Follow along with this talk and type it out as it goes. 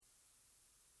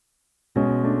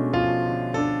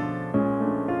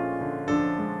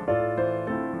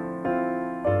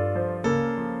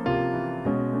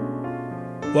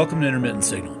Welcome to Intermittent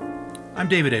Signal. I'm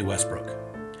David A.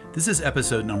 Westbrook. This is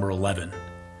episode number 11.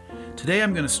 Today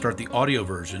I'm going to start the audio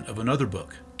version of another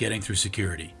book, Getting Through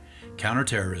Security,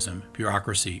 Counterterrorism,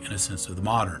 Bureaucracy, and a Sense of the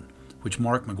Modern, which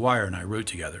Mark Maguire and I wrote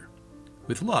together.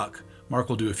 With luck, Mark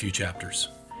will do a few chapters.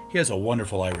 He has a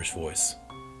wonderful Irish voice.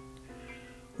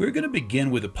 We're going to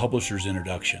begin with a publisher's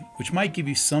introduction, which might give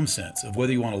you some sense of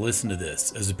whether you want to listen to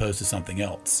this as opposed to something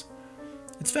else.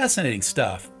 It's fascinating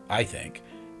stuff, I think,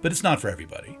 but it's not for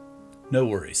everybody. No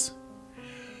worries.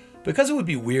 Because it would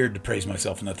be weird to praise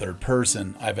myself in the third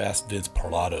person, I've asked Vince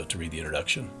Parlato to read the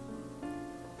introduction.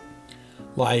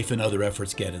 Life and other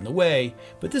efforts get in the way,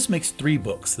 but this makes 3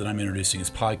 books that I'm introducing as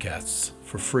podcasts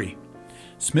for free.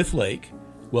 Smith Lake,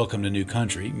 Welcome to New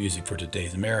Country, Music for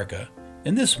Today's America,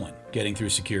 and this one, Getting Through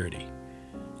Security.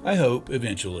 I hope,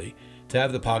 eventually, to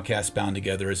have the podcasts bound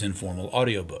together as informal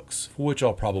audiobooks, for which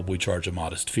I'll probably charge a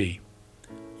modest fee.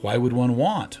 Why would one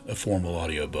want a formal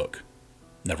audiobook?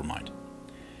 Never mind.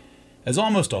 As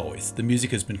almost always, the music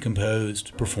has been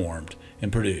composed, performed,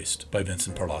 and produced by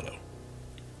Vincent Parlato.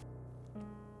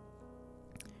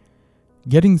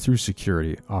 Getting Through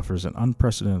Security offers an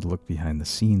unprecedented look behind the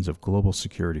scenes of global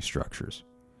security structures.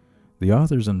 The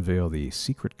authors unveil the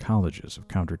secret colleges of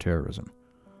counterterrorism,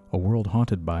 a world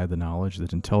haunted by the knowledge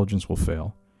that intelligence will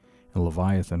fail, and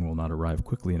Leviathan will not arrive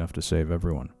quickly enough to save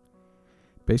everyone.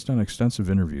 Based on extensive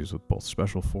interviews with both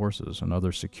special forces and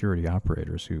other security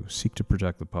operators who seek to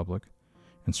protect the public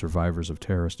and survivors of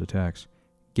terrorist attacks,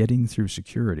 Getting Through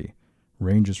Security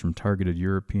ranges from targeted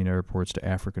European airports to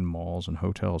African malls and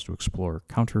hotels to explore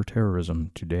counterterrorism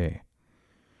today.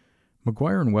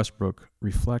 Maguire and Westbrook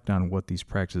reflect on what these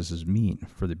practices mean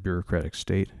for the bureaucratic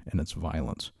state and its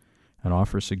violence, and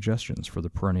offer suggestions for the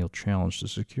perennial challenge to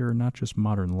secure not just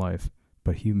modern life,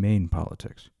 but humane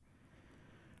politics.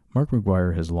 Mark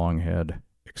Maguire has long had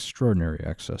extraordinary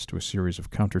access to a series of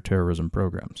counterterrorism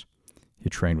programs. He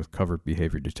trained with covert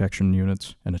behavior detection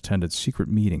units and attended secret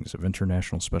meetings of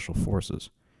international special forces.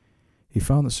 He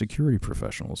found that security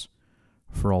professionals,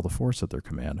 for all the force at their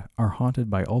command, are haunted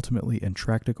by ultimately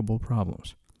intractable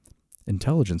problems.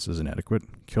 Intelligence is inadequate,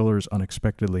 killers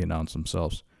unexpectedly announce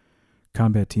themselves,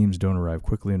 combat teams don't arrive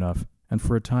quickly enough, and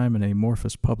for a time an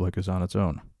amorphous public is on its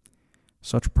own.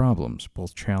 Such problems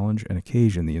both challenge and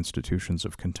occasion the institutions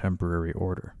of contemporary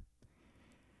order.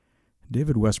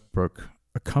 David Westbrook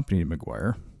accompanied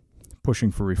Maguire,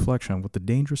 pushing for reflection on what the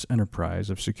dangerous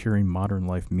enterprise of securing modern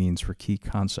life means for key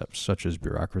concepts such as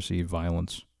bureaucracy,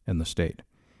 violence, and the state.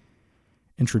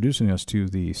 Introducing us to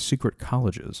the secret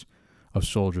colleges of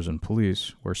soldiers and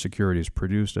police, where security is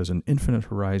produced as an infinite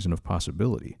horizon of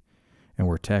possibility, and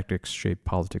where tactics shape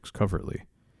politics covertly.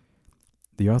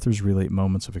 The authors relate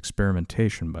moments of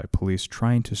experimentation by police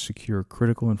trying to secure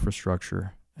critical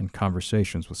infrastructure and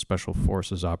conversations with special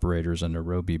forces operators in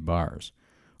Nairobi bars,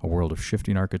 a world of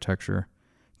shifting architecture,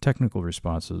 technical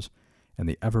responses, and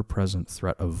the ever-present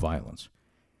threat of violence.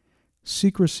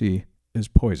 Secrecy is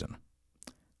poison.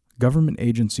 Government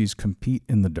agencies compete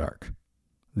in the dark.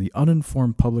 The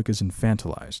uninformed public is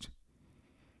infantilized.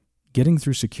 Getting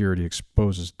Through Security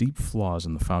exposes deep flaws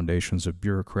in the foundations of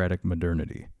bureaucratic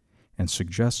modernity, and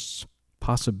suggests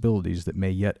possibilities that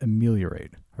may yet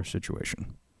ameliorate our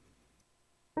situation.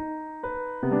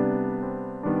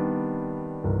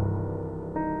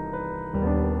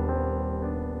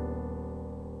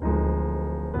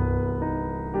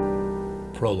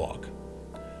 Prologue.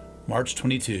 March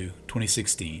 22,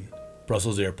 2016,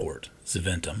 Brussels Airport,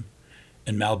 Zaventem,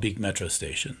 and Malbeek Metro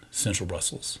Station, Central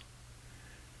Brussels.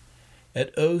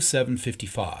 At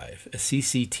 07:55, a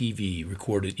CCTV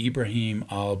recorded Ibrahim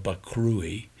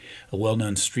al-Bakraoui, a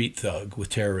well-known street thug with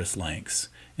terrorist links,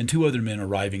 and 2 other men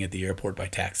arriving at the airport by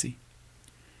taxi.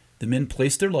 The men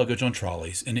placed their luggage on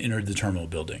trolleys and entered the terminal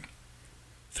building.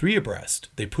 3 abreast,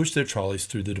 they pushed their trolleys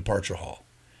through the departure hall.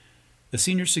 A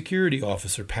senior security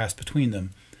officer passed between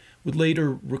them, would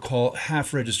later recall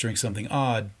half-registering something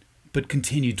odd, but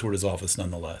continued toward his office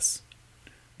nonetheless.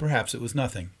 Perhaps it was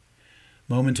nothing.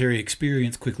 Momentary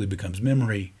experience quickly becomes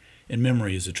memory, and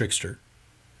memory is a trickster.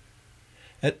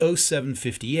 At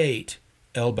 07:58,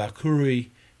 al-Bakraoui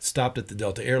stopped at the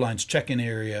Delta Airlines check-in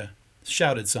area,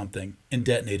 shouted something, and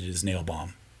detonated his nail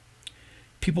bomb.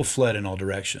 People fled in all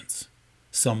directions.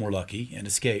 Some were lucky and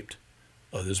escaped.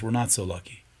 Others were not so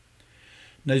lucky.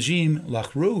 Najim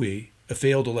Lakhroui, a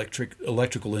failed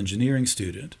electrical engineering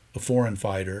student, a foreign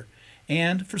fighter,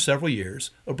 and, for several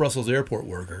years, a Brussels airport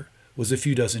worker, was a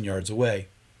few dozen yards away.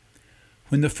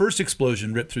 When the first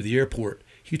explosion ripped through the airport,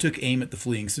 he took aim at the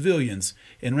fleeing civilians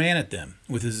and ran at them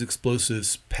with his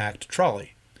explosives-packed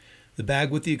trolley. The The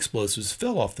bag with the explosives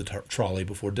fell off the trolley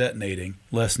before detonating,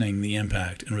 lessening the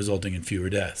impact and resulting in fewer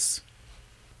deaths.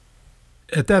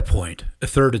 At that point, a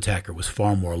third attacker was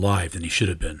far more alive than he should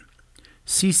have been.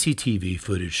 CCTV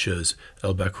footage shows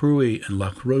El-Bakraoui and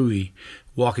Lakhroui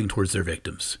walking towards their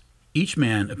victims. Each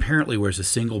man apparently wears a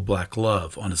single black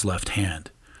glove on his left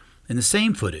hand. In the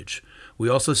same footage, we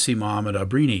also see Mohammed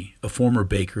Abrini, a former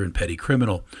baker and petty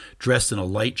criminal, dressed in a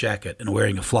light jacket and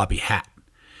wearing a floppy hat.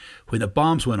 When the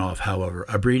bombs went off, however,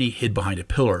 Abrini hid behind a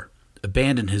pillar,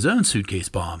 abandoned his own suitcase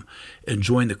bomb, and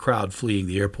joined the crowd fleeing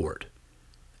the airport.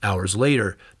 Hours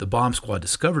later, the bomb squad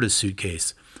discovered a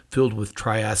suitcase filled with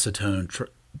triacetone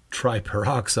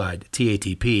triperoxide,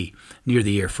 TATP, near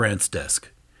the Air France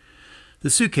desk. The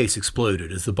suitcase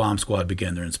exploded as the bomb squad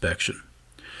began their inspection.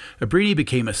 Abrini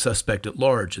became a suspect at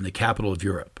large in the capital of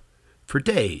Europe. For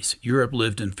days, Europe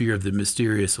lived in fear of the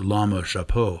mysterious l'homme au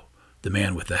chapeau, the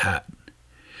man with the hat.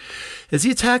 As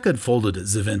the attack unfolded at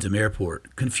Zaventem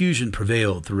Airport, confusion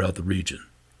prevailed throughout the region.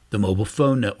 The mobile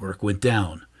phone network went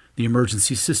down. The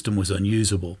emergency system was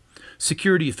unusable.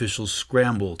 Security officials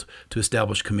scrambled to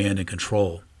establish command and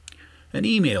control. An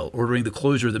email ordering the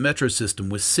closure of the metro system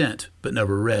was sent, but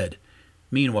never read.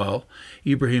 Meanwhile,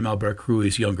 Ibrahim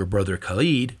al-Bakraoui's younger brother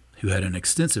Khalid, who had an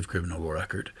extensive criminal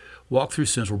record, walked through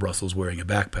central Brussels wearing a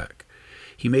backpack.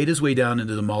 He made his way down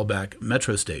into the Malbec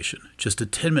metro station, just a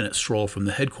 10-minute stroll from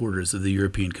the headquarters of the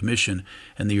European Commission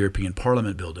and the European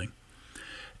Parliament building.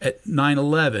 At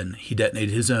 9/11, he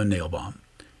detonated his own nail bomb.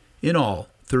 In all,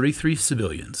 33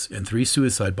 civilians and 3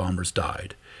 suicide bombers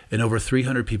died, and over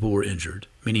 300 people were injured,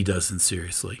 many dozens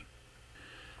seriously.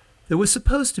 There was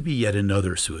supposed to be yet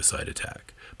another suicide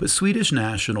attack, but Swedish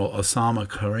national Osama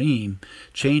Karim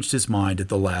changed his mind at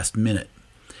the last minute.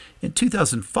 In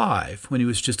 2005, when he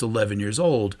was just 11 years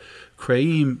old,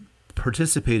 Karim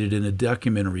participated in a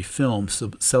documentary film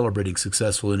celebrating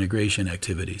successful integration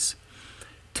activities.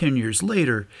 10 years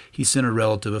later, he sent a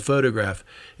relative a photograph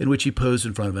in which he posed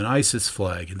in front of an ISIS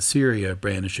flag in Syria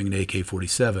brandishing an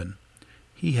AK-47.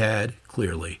 He had,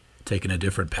 clearly, taken a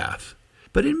different path.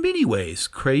 But in many ways,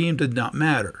 Karim did not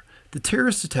matter. The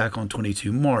terrorist attack on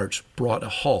 22 March brought a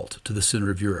halt to the center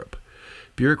of Europe.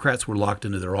 Bureaucrats were locked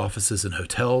into their offices and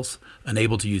hotels,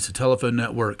 unable to use the telephone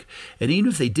network, and even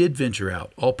if they did venture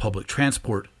out, all public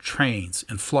transport, trains,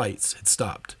 and flights had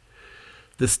stopped.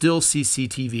 The still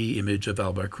CCTV image of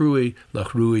al-Bakraoui,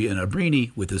 Lakhroui, and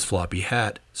Abrini with his floppy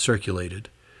hat circulated.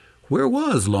 Where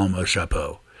was l'homme au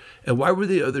chapeau? And why were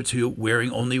the other two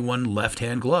wearing only one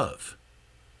left-hand glove?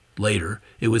 Later,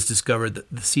 it was discovered that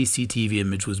the CCTV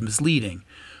image was misleading.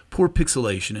 Poor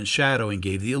pixelation and shadowing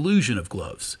gave the illusion of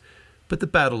gloves. But the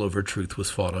battle over truth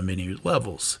was fought on many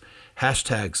levels.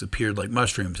 Hashtags appeared like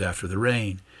mushrooms after the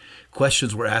rain.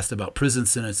 Questions were asked about prison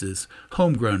sentences,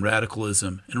 homegrown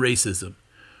radicalism, and racism.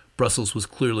 Brussels was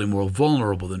clearly more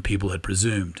vulnerable than people had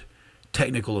presumed.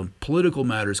 Technical and political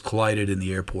matters collided in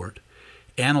the airport.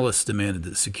 Analysts demanded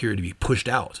that security be pushed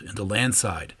out into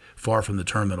landside, far from the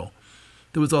terminal.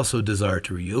 There was also a desire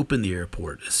to reopen the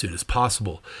airport as soon as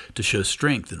possible to show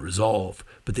strength and resolve,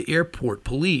 but the airport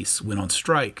police went on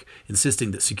strike,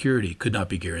 insisting that security could not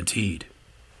be guaranteed.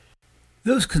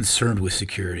 Those concerned with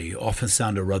security often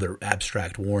sound a rather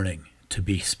abstract warning to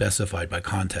be specified by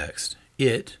context.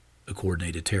 It, a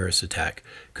coordinated terrorist attack,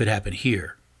 could happen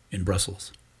here, in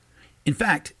Brussels. In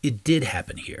fact, it did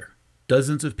happen here.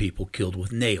 Dozens of people killed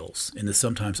with nails in the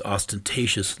sometimes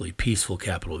ostentatiously peaceful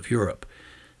capital of Europe.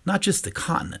 Not just the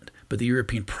continent, but the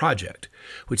European project,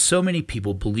 which so many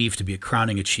people believe to be a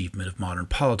crowning achievement of modern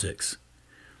politics.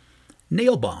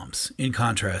 Nail bombs, in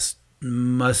contrast,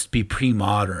 must be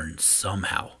pre-modern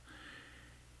somehow.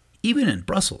 Even in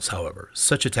Brussels, however,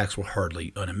 such attacks were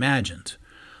hardly unimagined.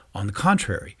 On the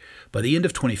contrary, by the end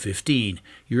of 2015,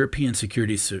 European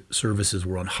security services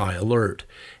were on high alert,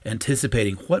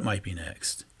 anticipating what might be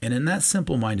next, and in that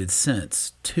simple-minded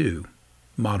sense, too,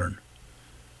 modern.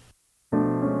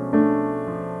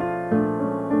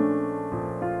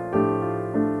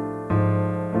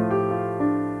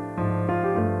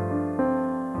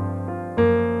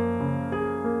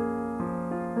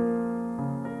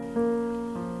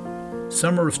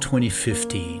 Summer of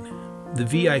 2015, the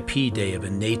VIP day of a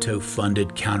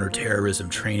NATO-funded counterterrorism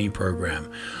training program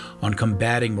on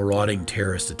combating marauding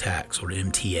terrorist attacks, or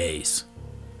MTAs.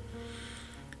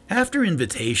 After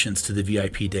invitations to the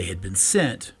VIP day had been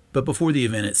sent, but before the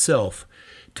event itself,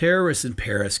 terrorists in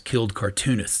Paris killed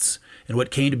cartoonists in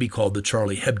what came to be called the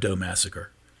Charlie Hebdo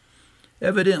massacre.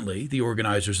 Evidently, the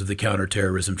organizers of the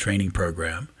counterterrorism training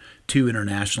program, 2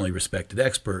 internationally respected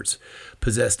experts,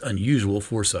 possessed unusual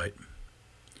foresight.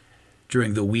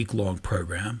 During the week-long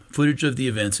program, footage of the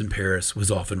events in Paris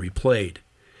was often replayed.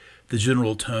 The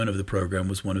general tone of the program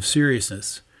was one of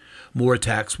seriousness. More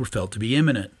attacks were felt to be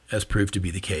imminent, as proved to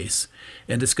be the case,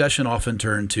 and discussion often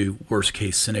turned to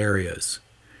worst-case scenarios.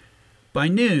 By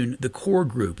noon, the core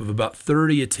group of about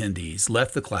 30 attendees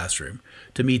left the classroom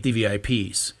to meet the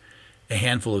VIPs, a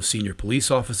handful of senior police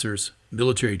officers,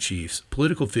 military chiefs,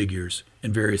 political figures,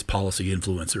 and various policy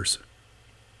influencers.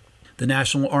 The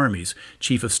National Army's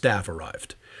Chief of Staff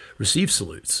arrived, received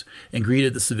salutes, and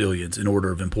greeted the civilians in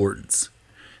order of importance.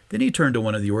 Then he turned to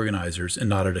one of the organizers and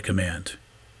nodded a command.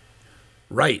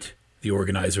 "Right," the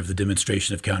organizer of the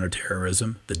demonstration of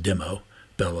counterterrorism, the demo,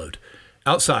 bellowed.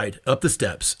 "Outside, up the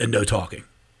steps, and no talking."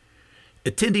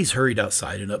 Attendees hurried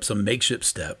outside and up some makeshift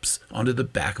steps onto the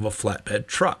back of a flatbed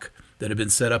truck that had been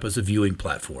set up as a viewing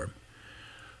platform.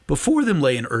 Before them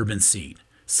lay an urban scene,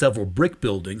 several brick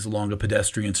buildings along a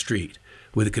pedestrian street,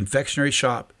 with a confectionery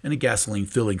shop and a gasoline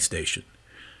filling station.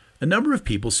 A number of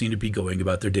people seemed to be going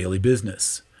about their daily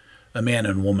business. A man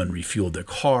and woman refueled their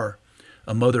car.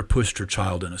 A mother pushed her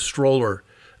child in a stroller.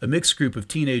 A mixed group of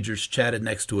teenagers chatted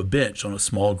next to a bench on a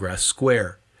small grass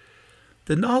square.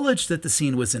 The knowledge that the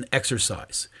scene was an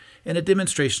exercise and a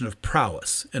demonstration of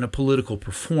prowess and a political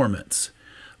performance,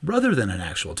 rather than an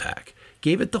actual attack,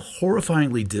 gave it the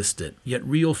horrifyingly distant yet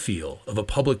real feel of a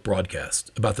public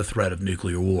broadcast about the threat of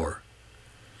nuclear war.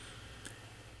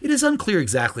 It is unclear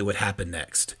exactly what happened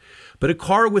next, but a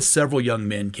car with several young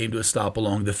men came to a stop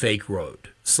along the fake road,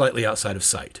 slightly outside of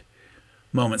sight.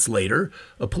 Moments later,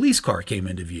 a police car came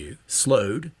into view,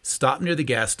 slowed, stopped near the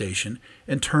gas station,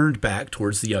 and turned back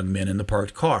towards the young men in the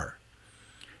parked car.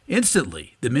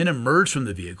 Instantly, the men emerged from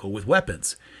the vehicle with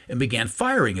weapons and began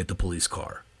firing at the police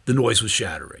car. The noise was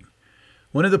shattering.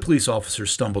 One of the police officers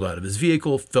stumbled out of his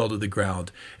vehicle, fell to the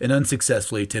ground, and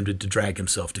unsuccessfully attempted to drag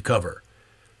himself to cover.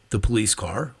 The police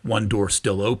car, one door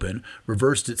still open,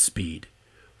 reversed its speed.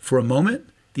 For a moment,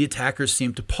 the attackers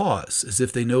seemed to pause, as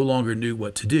if they no longer knew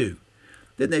what to do.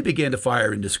 Then they began to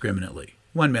fire indiscriminately.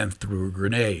 One man threw a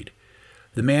grenade.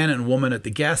 The man and woman at the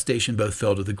gas station both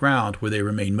fell to the ground, where they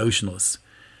remained motionless.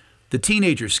 The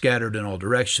teenagers scattered in all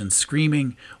directions,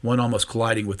 screaming, one almost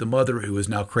colliding with the mother who was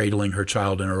now cradling her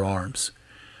child in her arms.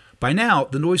 By now,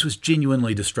 the noise was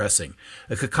genuinely distressing,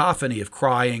 a cacophony of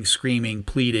crying, screaming,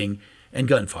 pleading, and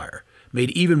gunfire, made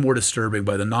even more disturbing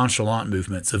by the nonchalant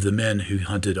movements of the men who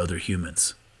hunted other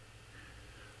humans.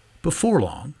 Before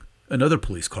long, another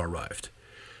police car arrived.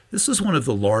 This was one of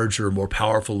the larger, more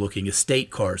powerful-looking estate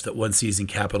cars that one sees in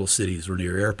capital cities or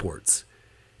near airports.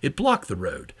 It blocked the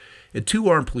road, and two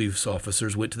armed police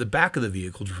officers went to the back of the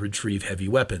vehicle to retrieve heavy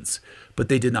weapons, but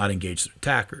they did not engage the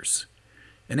attackers.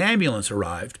 An ambulance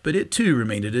arrived, but it too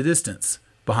remained at a distance,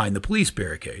 behind the police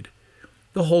barricade.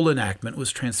 The whole enactment was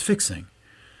transfixing.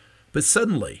 But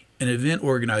suddenly, an event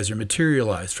organizer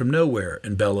materialized from nowhere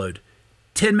and bellowed,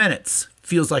 "10 minutes!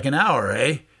 Feels like an hour,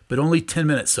 eh? But only 10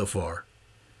 minutes so far."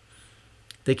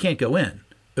 "They can't go in,"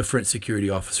 a French security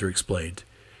officer explained.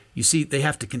 "You see, they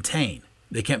have to contain.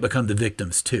 They can't become the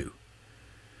victims, too."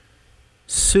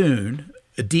 Soon,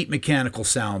 a deep mechanical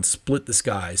sound split the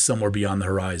sky somewhere beyond the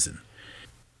horizon.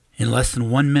 In less than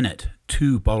 1 minute,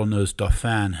 2 bottlenose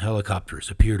Dauphin helicopters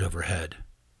appeared overhead.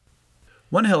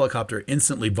 One helicopter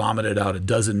instantly vomited out a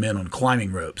dozen men on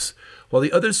climbing ropes, while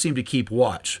the others seemed to keep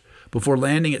watch, before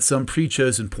landing at some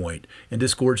pre-chosen point and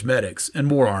disgorged medics and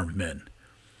more armed men.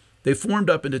 They formed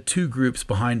up into 2 groups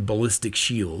behind ballistic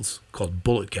shields, called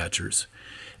bullet catchers,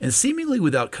 and seemingly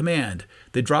without command,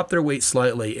 they dropped their weight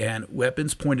slightly and,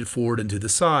 weapons pointed forward and to the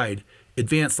side,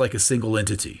 advanced like a single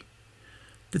entity.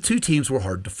 The 2 teams were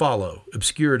hard to follow,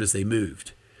 obscured as they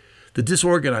moved. The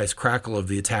disorganized crackle of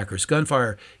the attackers'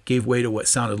 gunfire gave way to what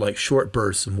sounded like short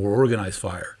bursts of more organized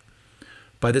fire.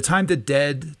 By the time the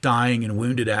dead, dying, and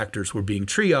wounded actors were being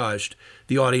triaged,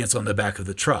 the audience on the back of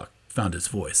the truck found its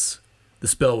voice. The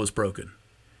spell was broken.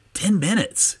 10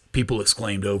 minutes, people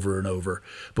exclaimed over and over,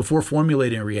 before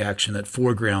formulating a reaction that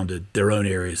foregrounded their own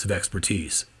areas of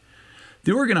expertise.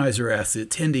 The organizer asked the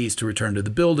attendees to return to the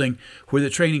building, where the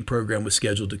training program was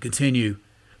scheduled to continue,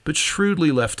 but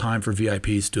shrewdly left time for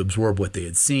VIPs to absorb what they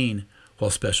had seen, while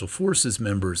Special Forces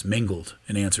members mingled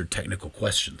and answered technical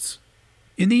questions.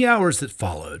 In the hours that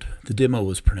followed, the demo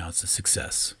was pronounced a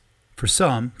success. For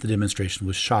some, the demonstration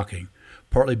was shocking,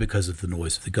 partly because of the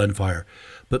noise of the gunfire,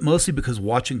 but mostly because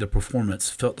watching the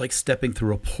performance felt like stepping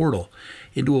through a portal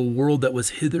into a world that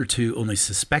was hitherto only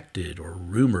suspected or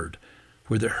rumored,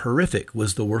 where the horrific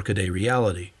was the workaday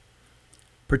reality.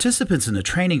 Participants in the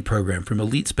training program from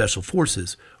elite special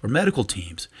forces or medical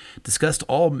teams discussed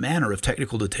all manner of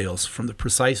technical details, from the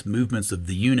precise movements of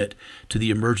the unit to the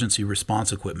emergency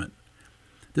response equipment.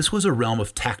 This was a realm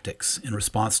of tactics in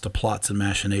response to plots and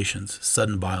machinations,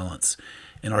 sudden violence,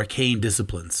 and arcane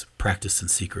disciplines practiced in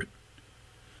secret.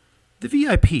 The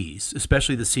VIPs,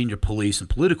 especially the senior police and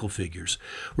political figures,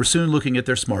 were soon looking at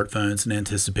their smartphones in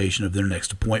anticipation of their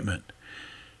next appointment.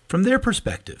 From their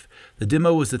perspective, the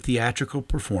demo was a theatrical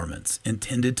performance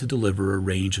intended to deliver a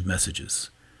range of messages.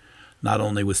 Not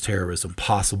only was terrorism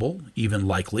possible, even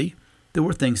likely, there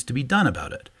were things to be done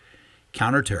about it.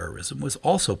 Counterterrorism was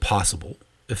also possible,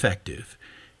 effective,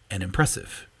 and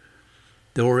impressive.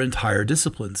 There were entire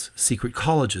disciplines, secret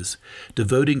colleges,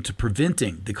 devoting to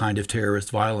preventing the kind of terrorist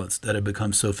violence that had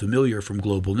become so familiar from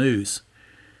global news.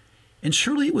 And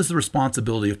surely it was the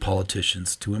responsibility of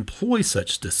politicians to employ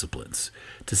such disciplines,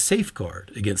 to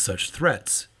safeguard against such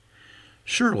threats.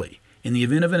 Surely, in the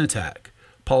event of an attack,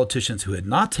 politicians who had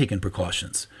not taken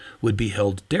precautions would be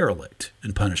held derelict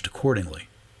and punished accordingly.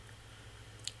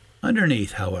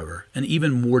 Underneath, however, an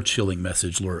even more chilling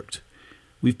message lurked.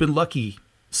 We've been lucky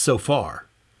so far.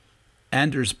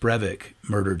 Anders Breivik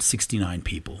murdered 69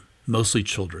 people, mostly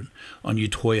children, on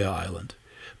Utoya Island,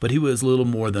 but he was little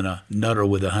more than a nutter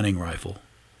with a hunting rifle.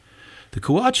 The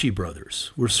Kouachi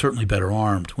brothers were certainly better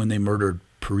armed when they murdered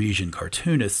Parisian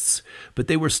cartoonists, but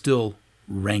they were still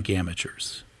rank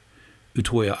amateurs.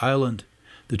 Utoya Island,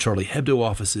 the Charlie Hebdo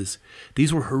offices,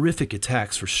 these were horrific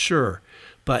attacks for sure,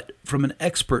 but from an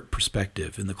expert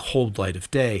perspective in the cold light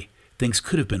of day, things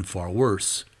could have been far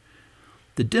worse.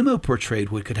 The demo portrayed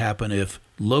what could happen if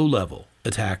low-level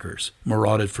attackers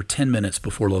marauded for 10 minutes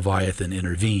before Leviathan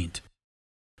intervened.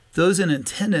 Those in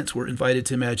attendance were invited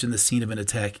to imagine the scene of an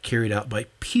attack carried out by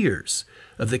peers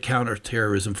of the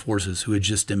counterterrorism forces who had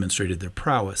just demonstrated their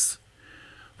prowess.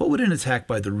 What would an attack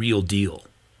by the real deal,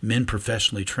 men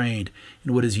professionally trained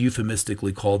in what is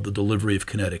euphemistically called the delivery of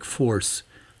kinetic force,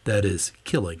 that is,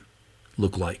 killing,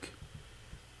 look like?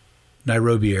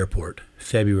 Nairobi Airport,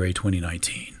 February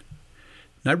 2019.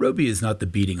 Nairobi is not the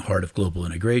beating heart of global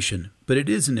integration, but it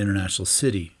is an international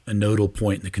city, a nodal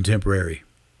point in the contemporary.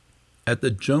 At the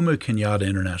Jomo Kenyatta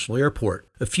International Airport,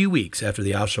 a few weeks after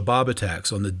the al-Shabaab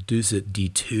attacks on the Dusit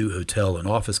D2 hotel and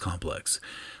office complex,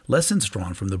 lessons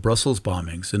drawn from the Brussels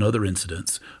bombings and other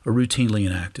incidents are routinely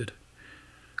enacted.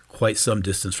 Quite some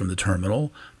distance from the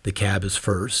terminal, the cab is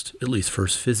first, at least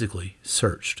first physically,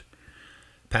 searched.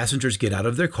 Passengers get out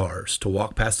of their cars to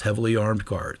walk past heavily armed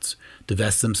guards,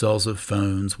 divest themselves of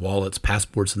phones, wallets,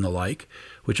 passports, and the like,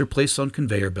 which are placed on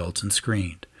conveyor belts and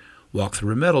screened. Walk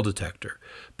through a metal detector,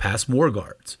 pass more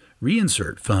guards,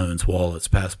 reinsert phones, wallets,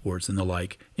 passports, and the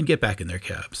like, and get back in their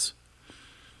cabs.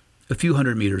 A few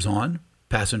hundred meters on,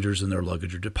 passengers and their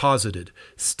luggage are deposited,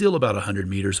 still about 100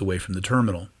 meters away from the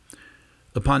terminal.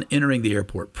 Upon entering the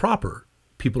airport proper,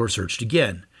 people are searched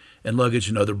again, and luggage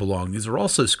and other belongings are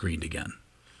also screened again.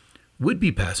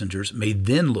 Would-be passengers may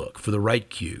then look for the right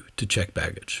queue to check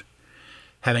baggage.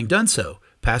 Having done so,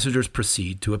 passengers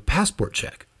proceed to a passport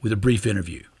check with a brief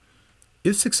interview.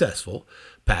 If successful,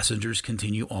 passengers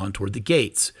continue on toward the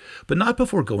gates, but not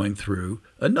before going through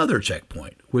another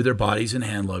checkpoint where their bodies and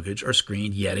hand luggage are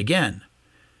screened yet again.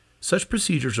 Such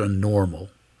procedures are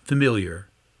normal, familiar,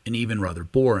 and even rather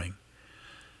boring.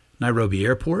 Nairobi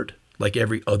Airport, like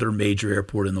every other major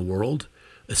airport in the world,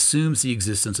 assumes the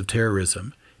existence of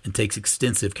terrorism and takes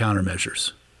extensive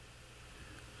countermeasures.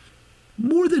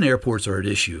 More than airports are at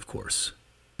issue, of course.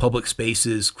 Public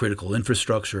spaces, critical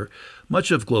infrastructure,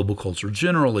 much of global culture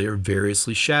generally are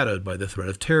variously shadowed by the threat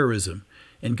of terrorism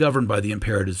and governed by the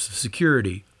imperatives of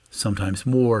security, sometimes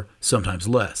more, sometimes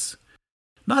less.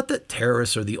 Not that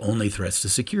terrorists are the only threats to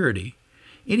security.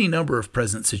 Any number of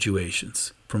present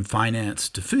situations, from finance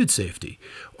to food safety,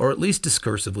 are at least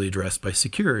discursively addressed by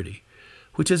security,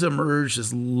 which has emerged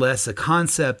as less a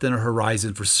concept than a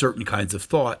horizon for certain kinds of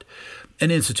thought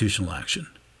and institutional action.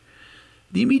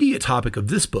 The immediate topic of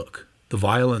this book, the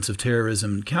violence of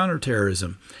terrorism and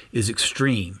counterterrorism, is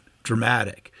extreme,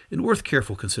 dramatic, and worth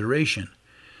careful consideration,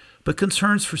 but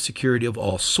concerns for security of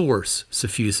all sorts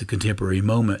suffuse the contemporary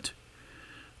moment.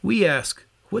 We ask,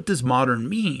 what does modern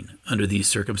mean under these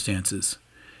circumstances,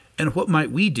 and what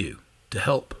might we do to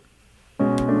help?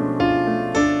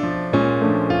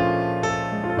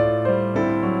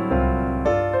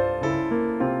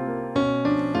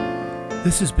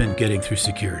 This has been Getting Through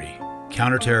Security,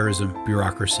 Counterterrorism,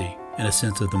 Bureaucracy, and a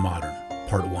Sense of the Modern,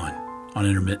 Part 1, on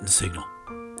Intermittent Signal.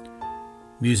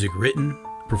 Music written,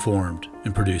 performed,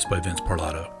 and produced by Vince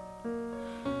Parlato.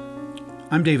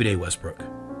 I'm David A. Westbrook.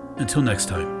 Until next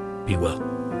time, be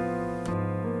well.